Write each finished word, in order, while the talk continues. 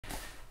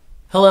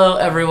Hello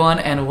everyone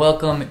and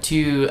welcome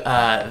to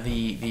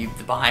the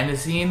behind the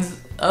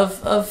scenes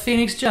of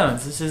Phoenix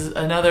Jones. This is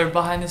another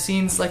behind the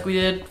scenes like we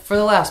did for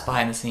the last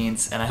behind the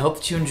scenes, and I hope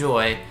that you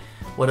enjoy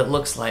what it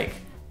looks like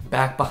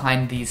back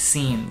behind these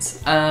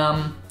scenes.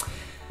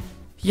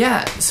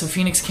 Yeah, so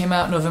Phoenix came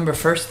out November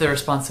 1st. The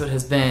response to it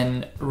has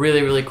been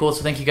really cool,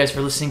 so thank you guys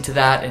for listening to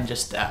that and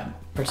just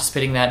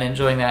participating in that and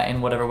enjoying that in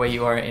whatever way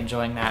you are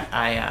enjoying that.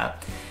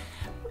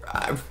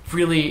 I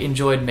really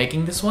enjoyed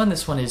making this one.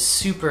 This one is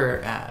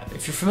super,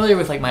 if you're familiar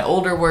with like my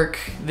older work,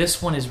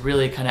 this one is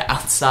really kind of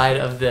outside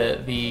of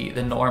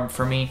the norm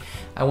for me.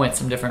 I went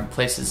some different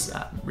places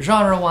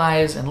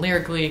genre-wise and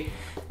lyrically.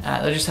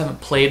 I just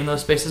haven't played in those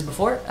spaces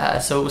before,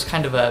 so it was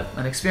kind of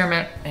an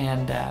experiment,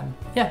 and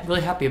yeah, really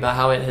happy about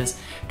how it has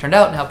turned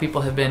out and how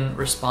people have been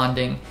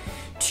responding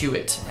to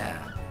it.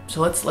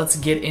 So let's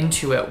get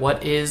into it.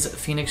 What is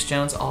Phoenix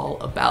Jones all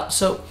about?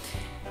 So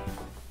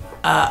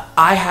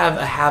I have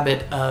a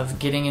habit of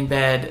getting in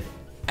bed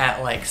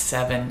at like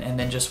 7 and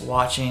then just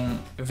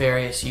watching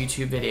various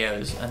YouTube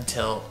videos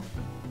until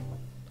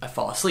I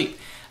fall asleep.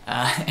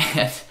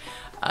 And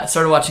I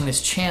started watching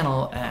this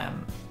channel,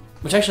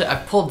 which actually I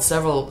pulled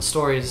several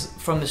stories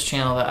from this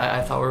channel that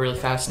I thought were really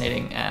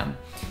fascinating, that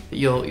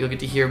you'll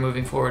get to hear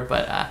moving forward.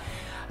 But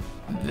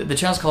the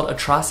channel's called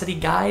Atrocity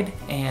Guide,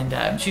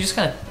 and she just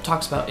kind of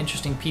talks about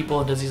interesting people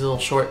and does these little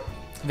short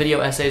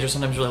video essays or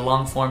sometimes really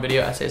long form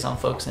video essays on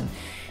folks. And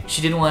she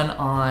did one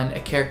on a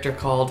character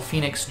called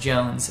Phoenix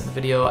Jones, and the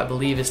video I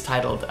believe is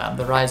titled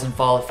The Rise and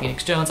Fall of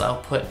Phoenix Jones. I'll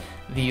put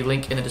the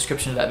link in the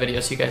description of that video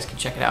so you guys can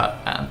check it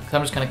out. So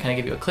I'm just going to kind of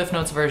give you a Cliff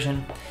Notes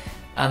version.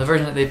 The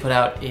version that they put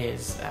out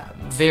is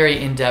very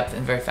in-depth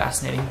and very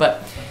fascinating.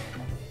 But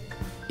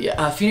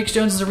yeah, Phoenix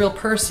Jones is a real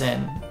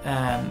person,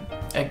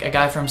 a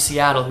guy from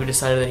Seattle who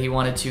decided that he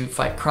wanted to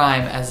fight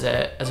crime as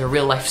a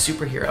real-life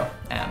superhero.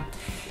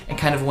 And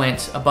kind of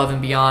went above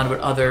and beyond what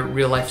other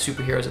real-life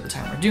superheroes at the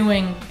time were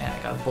doing.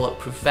 And got a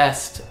bulletproof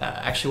vest,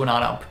 actually went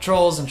on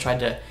patrols and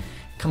tried to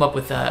come up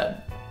with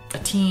a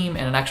team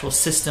and an actual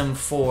system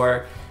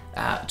for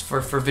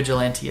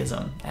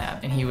vigilantism.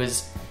 And he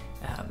was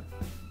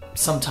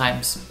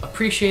sometimes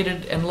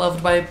appreciated and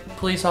loved by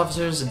police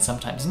officers, and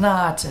sometimes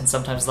not, and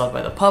sometimes loved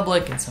by the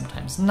public, and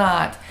sometimes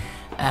not.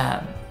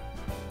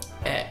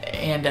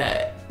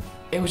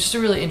 It was just a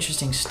really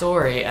interesting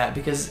story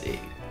because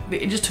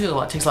it just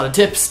takes a lot of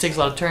dips, takes a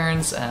lot of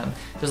turns.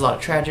 There's a lot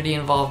of tragedy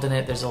involved in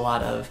it. There's a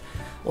lot of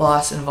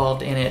loss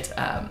involved in it.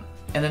 And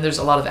then there's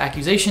a lot of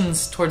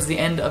accusations towards the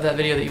end of that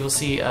video that you will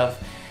see of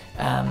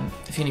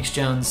Phoenix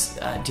Jones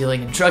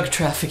dealing in drug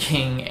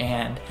trafficking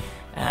and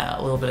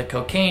a little bit of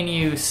cocaine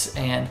use.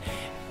 And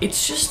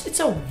it's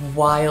a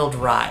wild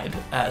ride.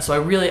 So I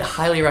really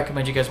highly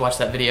recommend you guys watch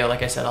that video.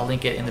 Like I said, I'll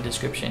link it in the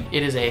description.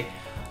 It is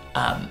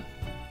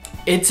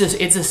it's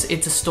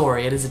a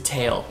story. It is a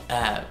tale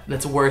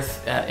that's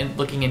worth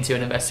looking into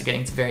and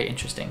investigating. It's very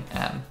interesting.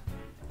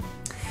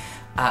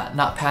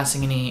 Not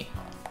passing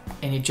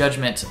any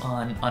judgment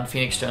on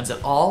Phoenix Jones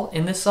at all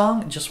in this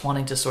song. Just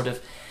wanting to sort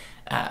of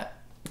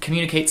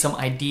communicate some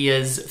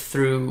ideas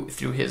through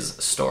his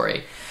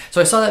story. So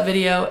I saw that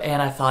video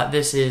and I thought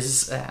this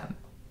is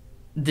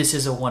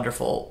a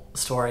wonderful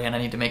story, and I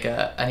need to make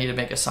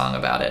a song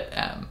about it.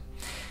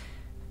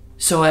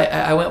 So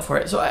I went for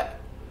it. So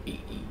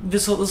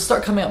this will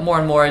start coming up more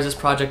and more as this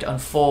project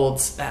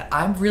unfolds.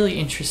 I'm really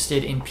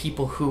interested in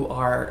people who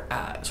are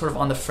sort of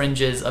on the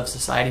fringes of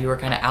society, who are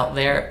kind of out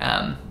there.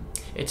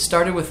 It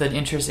started with an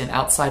interest in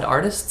outside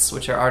artists,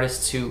 which are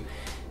artists who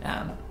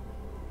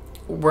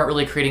weren't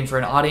really creating for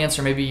an audience,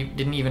 or maybe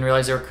didn't even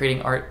realize they were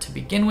creating art to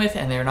begin with,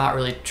 and they're not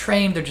really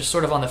trained. They're just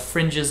sort of on the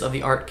fringes of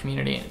the art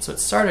community. And so it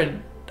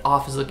started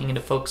off as looking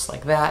into folks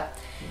like that,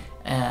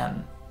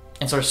 and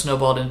sort of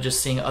snowballed into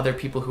just seeing other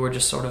people who were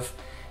just sort of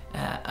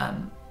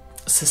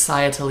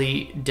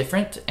societally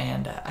different.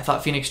 And I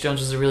thought Phoenix Jones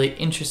was a really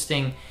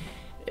interesting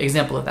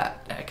example of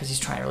that, because he's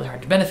trying really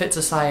hard to benefit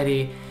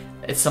society.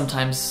 It's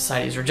sometimes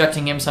society is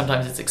rejecting him,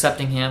 sometimes it's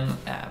accepting him.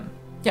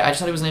 Yeah, I just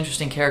thought he was an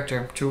interesting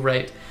character to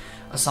write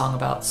a song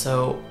about,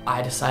 so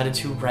I decided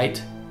to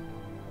write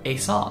a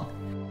song.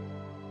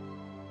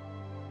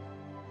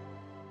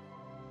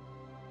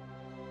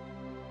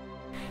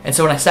 And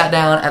so when I sat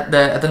down at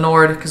the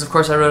Nord, because of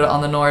course I wrote it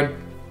on the Nord,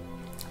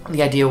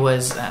 the idea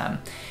was,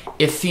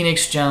 if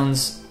Phoenix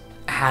Jones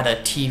had a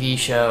TV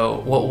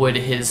show, what would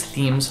his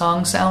theme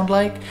song sound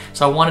like?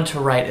 So I wanted to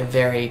write a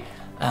very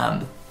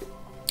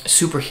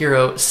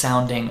superhero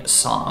sounding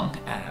song,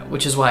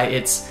 which is why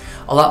it's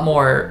a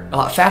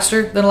lot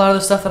faster than a lot of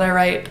the stuff that I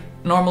write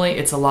normally.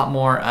 It's a lot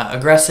more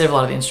aggressive. A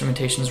lot of the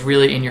instrumentation is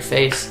really in your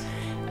face,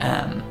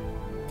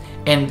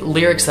 and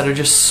lyrics that are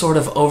just sort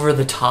of over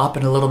the top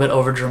and a little bit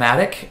over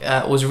dramatic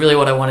was really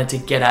what I wanted to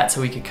get at,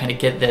 so we could kind of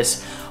get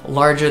this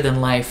larger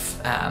than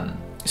life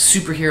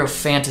superhero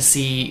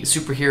fantasy,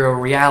 superhero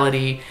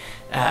reality,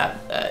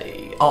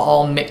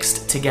 all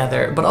mixed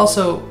together, but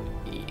also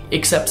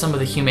accept some of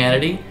the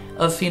humanity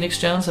of Phoenix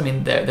Jones. I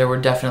mean, there were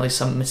definitely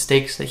some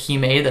mistakes that he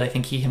made that I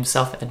think he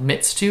himself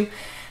admits to,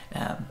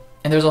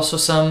 and there's also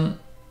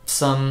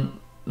some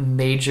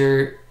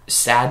major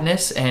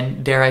sadness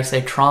and, dare I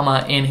say,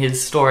 trauma in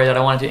his story that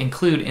I wanted to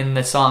include in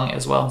the song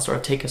as well and sort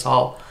of take us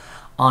all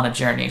on a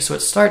journey. So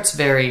it starts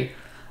very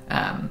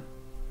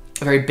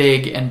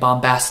big and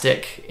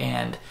bombastic,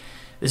 and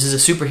this is a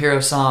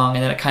superhero song,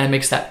 and then it kind of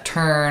makes that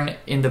turn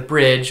in the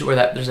bridge where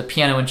there's a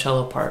piano and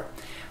cello part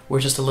where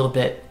it's just a little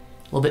bit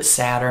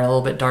sadder, a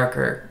little bit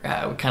darker.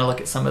 We kind of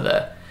look at some of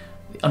the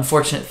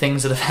unfortunate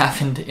things that have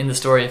happened in the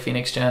story of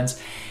Phoenix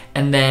Jones.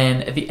 And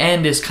then at the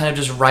end is kind of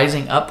just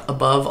rising up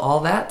above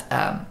all that.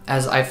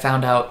 As I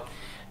found out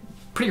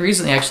pretty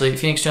recently, actually,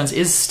 Phoenix Jones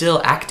is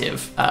still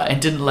active and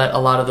didn't let a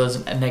lot of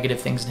those negative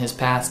things in his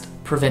past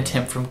prevent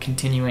him from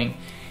continuing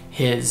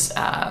his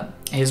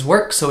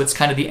work. So it's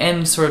kind of the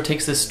end sort of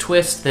takes this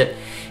twist that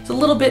is a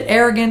little bit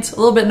arrogant, a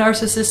little bit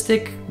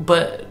narcissistic,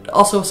 but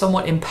also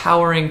somewhat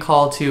empowering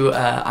call to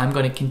I'm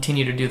going to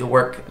continue to do the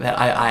work that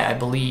I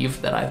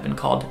believe that I've been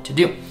called to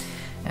do.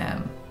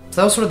 So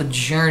that was sort of the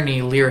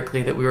journey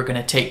lyrically that we were going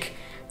to take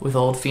with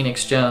old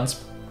Phoenix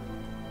Jones.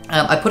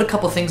 I put a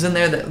couple things in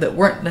there that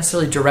weren't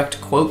necessarily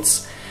direct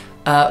quotes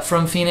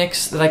from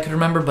Phoenix that I could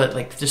remember, but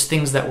like just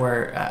things that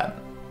were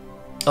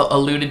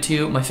alluded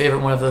to. My favorite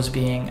one of those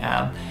being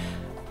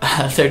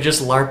they're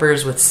just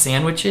LARPers with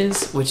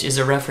sandwiches, which is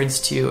a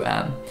reference to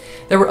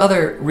there were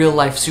other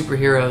real-life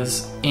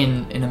superheroes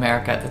in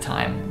America at the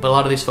time, but a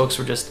lot of these folks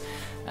were just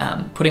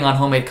putting on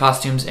homemade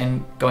costumes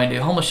and going to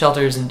homeless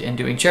shelters and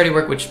doing charity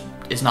work, which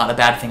is not a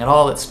bad thing at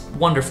all. It's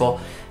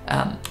wonderful.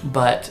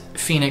 But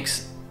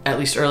Phoenix, at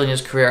least early in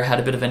his career, had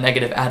a bit of a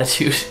negative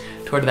attitude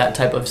toward that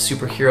type of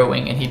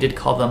superheroing, and he did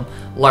call them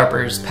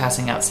LARPers,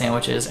 passing out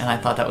sandwiches, and I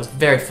thought that was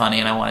very funny,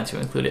 and I wanted to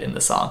include it in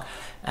the song.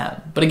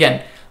 But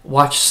again,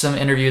 watch some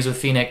interviews with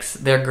Phoenix.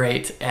 They're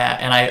great,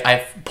 and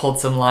I pulled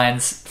some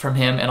lines from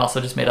him and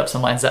also just made up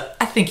some lines that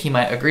I think he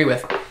might agree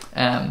with.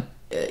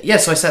 Yeah,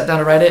 so I sat down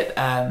to write it.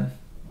 I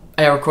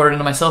recorded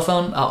into my cell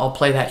phone. I'll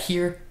play that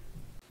here.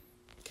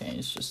 Okay,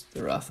 it's just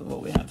the rough of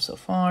what we have so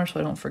far, so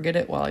I don't forget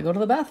it while I go to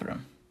the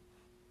bathroom.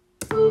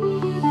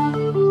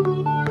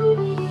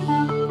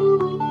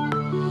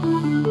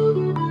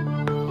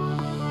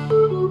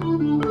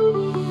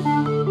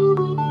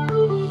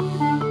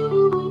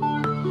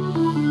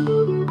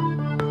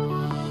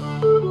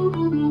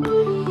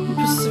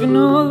 Pacific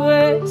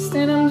Northwest,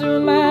 and I'm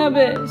doing my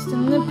best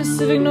in the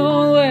Pacific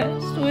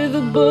Northwest with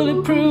a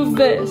bulletproof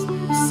vest.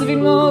 Pacific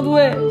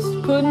Northwest,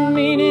 putting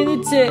me to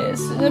the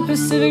test. In the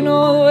Pacific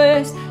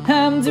Northwest,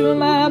 I'm doing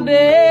my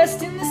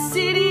best in the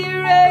city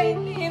of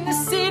rain, in the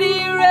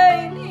city of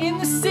rain, in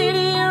the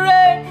city of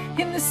rain,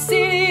 in the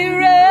city of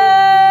rain.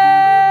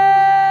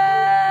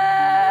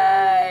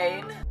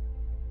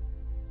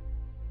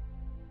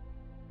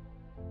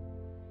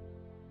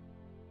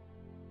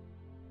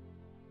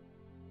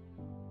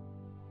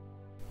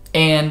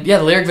 And yeah,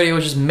 the lyric video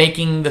was just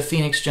making the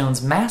Phoenix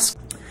Jones mask.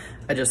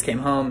 I just came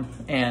home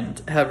and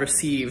have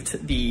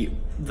received the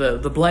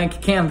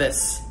blank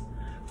canvas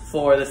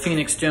for the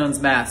Phoenix Jones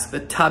mask, the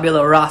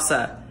tabula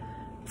rasa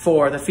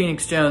for the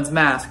Phoenix Jones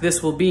mask.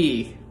 This will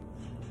be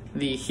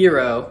the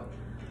hero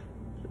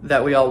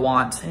that we all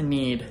want and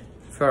need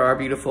for our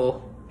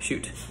beautiful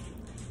shoot.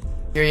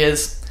 Here he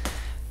is.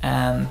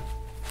 Yeah,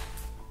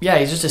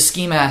 he's just a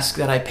ski mask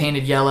that I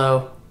painted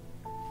yellow.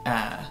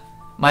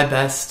 My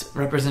best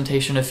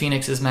representation of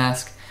Phoenix's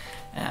mask,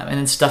 and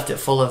then stuffed it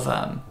full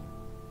of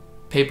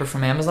paper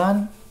from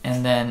Amazon,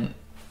 and then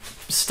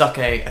stuck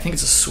I think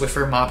it's a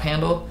Swiffer mop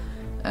handle.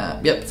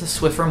 Yep, it's a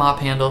Swiffer mop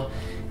handle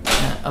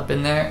up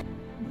in there.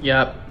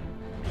 Yep,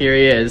 here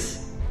he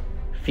is,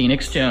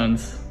 Phoenix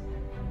Jones,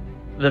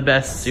 the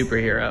best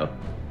superhero.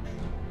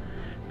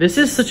 This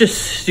is such a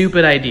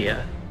stupid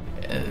idea.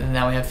 And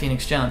now we have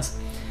Phoenix Jones.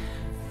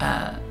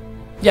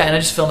 Yeah, and I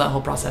just filmed that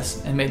whole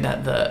process and made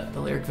that the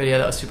lyric video.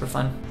 That was super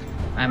fun.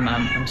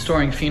 I'm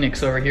storing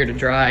Phoenix over here to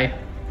dry,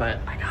 but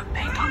I got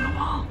paint on the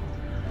wall.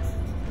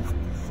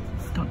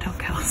 Don't tell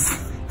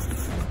Kels.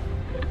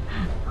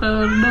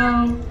 Oh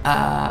no.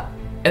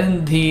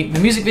 And the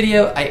music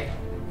video,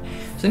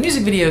 so the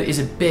music video is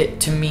a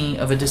bit, to me,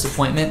 of a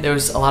disappointment. There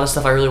was a lot of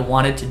stuff I really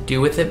wanted to do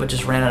with it, but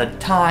just ran out of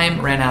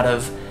time, ran out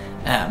of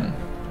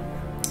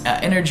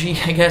energy,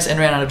 I guess, and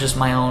ran out of just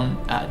my own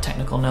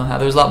technical know-how.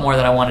 There was a lot more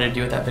that I wanted to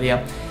do with that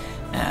video.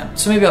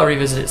 So maybe I'll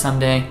revisit it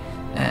someday.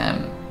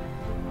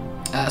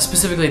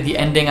 Specifically, the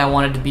ending I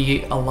wanted to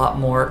be a lot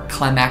more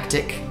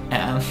climactic.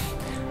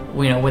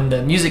 You know, when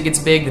the music gets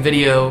big, the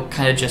video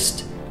kind of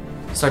just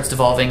starts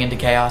devolving into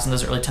chaos and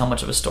doesn't really tell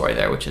much of a story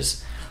there, which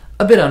is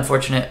a bit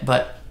unfortunate,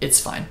 but it's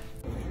fine.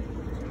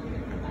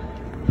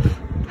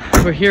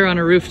 We're here on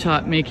a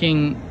rooftop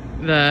making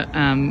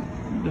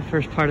the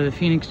first part of the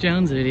Phoenix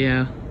Jones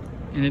video,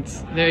 and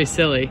it's very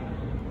silly.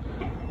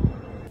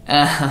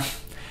 The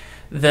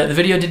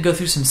video did go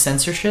through some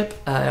censorship.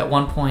 At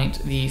one point,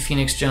 the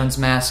Phoenix Jones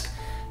mask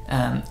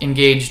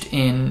engaged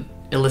in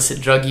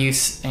illicit drug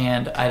use,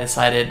 and I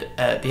decided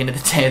at the end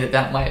of the day that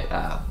that might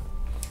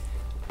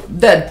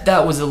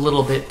that was a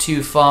little bit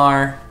too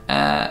far.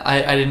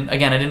 I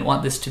didn't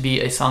want this to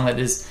be a song that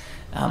is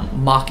so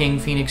mocking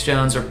Phoenix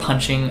Jones or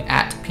punching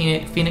at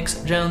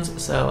Phoenix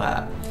Jones. So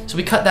So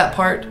we cut that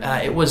part.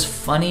 It was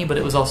funny, but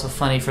it was also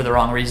funny for the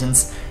wrong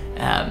reasons,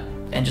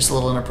 and just a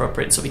little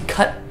inappropriate. So we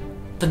cut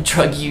the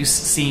drug use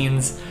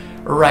scenes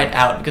right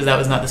out because that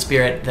was not the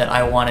spirit that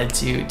I wanted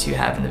to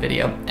have in the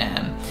video.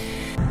 And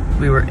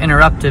we were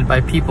interrupted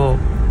by people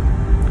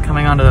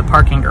coming onto the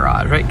parking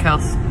garage, right,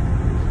 Kels?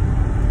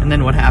 And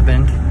then what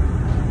happened?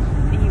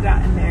 You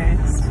got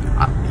embarrassed.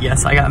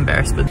 Yes, I got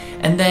embarrassed.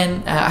 And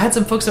then I had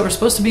some folks that were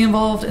supposed to be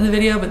involved in the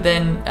video, but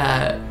then,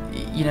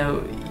 you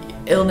know,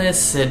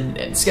 illness and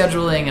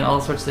scheduling and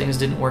all sorts of things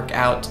didn't work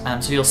out.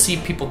 So you'll see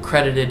people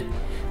credited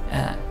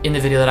in the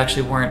video that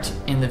actually weren't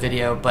in the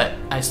video, but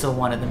I still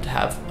wanted them to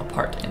have a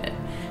part in it.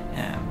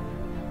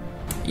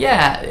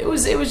 Yeah, it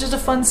was just a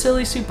fun,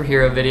 silly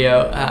superhero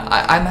video.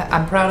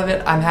 I'm proud of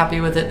it. I'm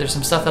happy with it. There's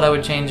some stuff that I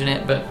would change in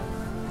it, but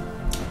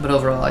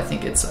overall, I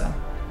think it's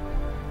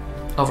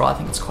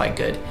quite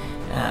good.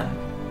 I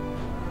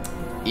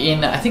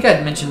think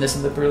I'd mentioned this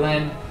in the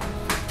Berlin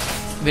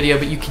video,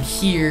 but you can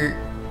hear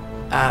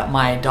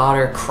my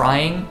daughter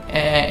crying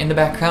in the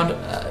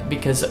background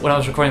because when I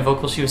was recording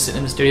vocals, she was sitting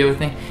in the studio with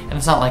me, and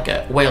it's not like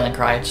a wailing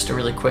cry, it's just a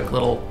really quick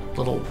little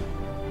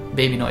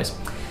baby noise.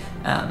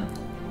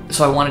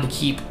 So I wanted to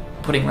keep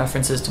putting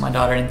references to my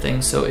daughter and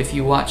things, so if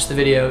you watch the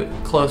video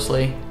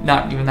closely,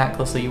 not even that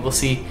closely, you will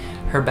see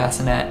her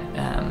bassinet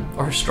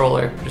or her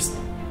stroller just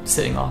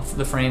sitting off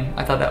the frame.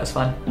 I thought that was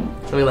fun,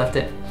 so we left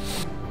it.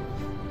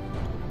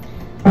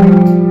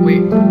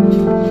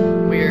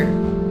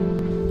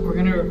 We're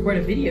gonna record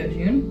a video,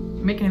 June.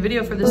 We're making a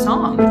video for this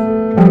song.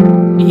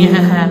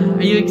 Yeah,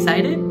 are you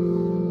excited?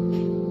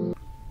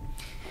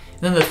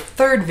 Then the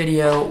third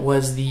video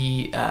was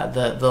the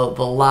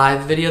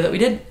live video that we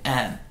did,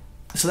 and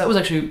so that was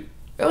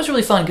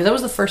really fun because that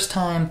was the first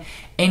time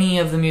any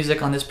of the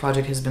music on this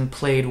project has been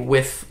played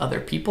with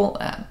other people.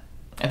 I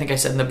think I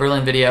said in the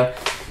Berlin video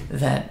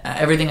that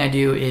everything I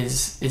do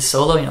is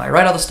solo. You know, I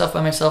write all the stuff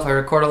by myself, I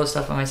record all the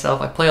stuff by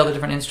myself, I play all the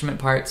different instrument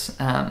parts.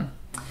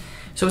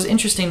 So it was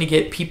interesting to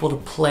get people to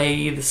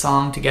play the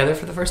song together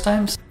for the first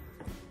time.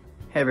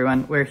 Hey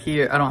everyone, we're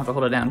here. I don't have to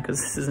hold it down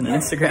because this isn't an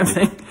Instagram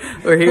thing.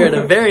 We're here at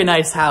a very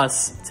nice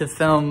house to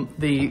film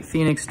the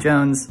Phoenix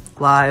Jones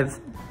live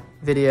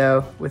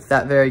video with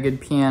that very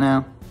good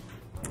piano.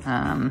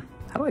 Can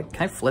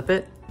I flip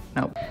it?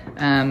 Nope.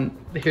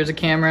 Here's a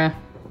camera.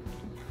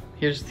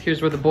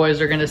 Here's where the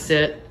boys are gonna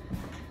sit.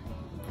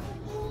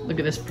 Look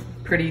at this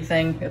pretty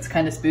thing. It's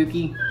kind of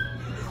spooky.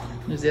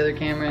 There's the other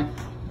camera.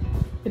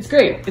 It's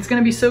great. It's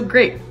gonna be so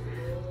great.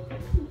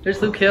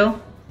 There's Luke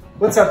Hill.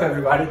 What's up,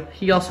 everybody?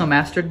 He also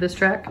mastered this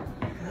track.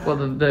 Well,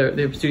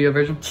 the studio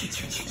version.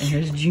 And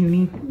here's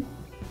Junie,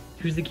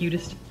 who's the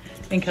cutest.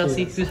 And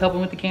Kelsey, who's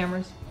helping with the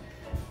cameras.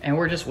 And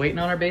we're just waiting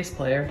on our bass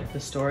player, the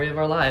story of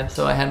our lives.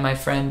 So I had my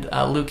friend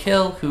Luke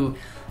Hill, who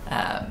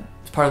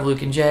is part of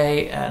Luke and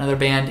Jay, another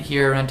band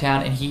here around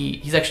town, and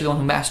he's actually the one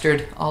who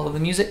mastered all of the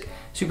music.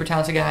 Super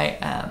talented guy.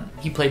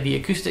 He played the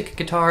acoustic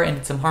guitar and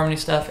did some harmony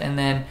stuff, and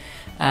then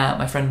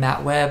my friend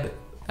Matt Webb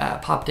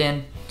popped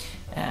in.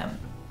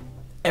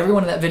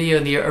 Everyone in that video,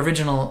 the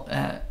original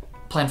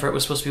plan for it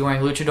was supposed to be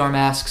wearing luchador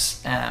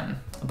masks,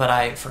 but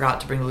I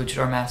forgot to bring the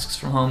luchador masks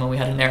from home, and we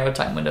had a narrow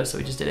time window, so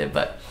we just did it.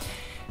 But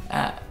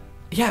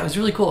yeah, it was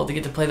really cool to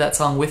get to play that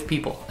song with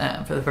people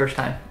for the first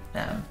time.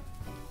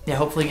 Yeah,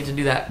 hopefully get to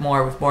do that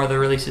more with more of the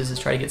releases, is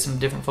try to get some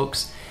different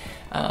folks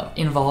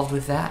involved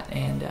with that.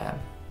 And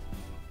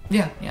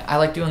yeah, I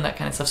like doing that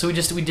kind of stuff. So we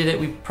did it,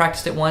 we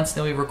practiced it once,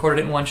 then we recorded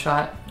it in one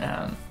shot.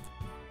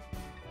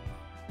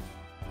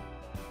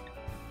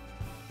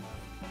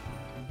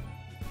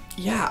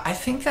 Yeah, I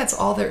think that's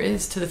all there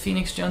is to the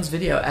Phoenix Jones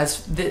video.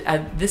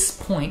 At this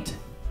point,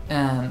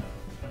 I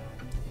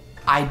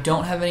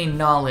don't have any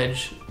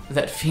knowledge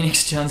that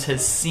Phoenix Jones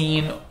has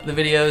seen the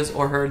videos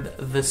or heard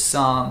the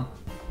song.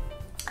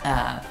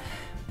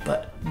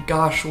 But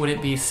gosh, would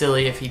it be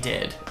silly if he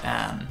did.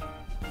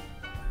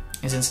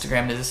 His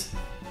Instagram is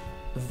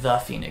The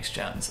Phoenix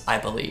Jones, I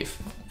believe.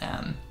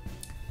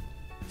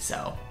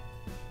 So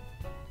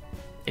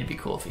it'd be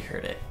cool if he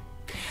heard it.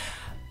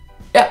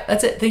 Yeah,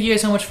 that's it. Thank you guys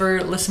so much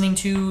for listening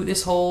to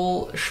this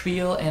whole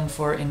spiel and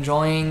for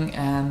enjoying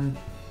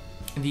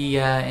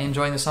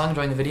enjoying the song,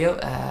 enjoying the video,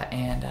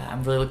 and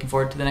I'm really looking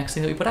forward to the next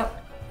thing that we put out.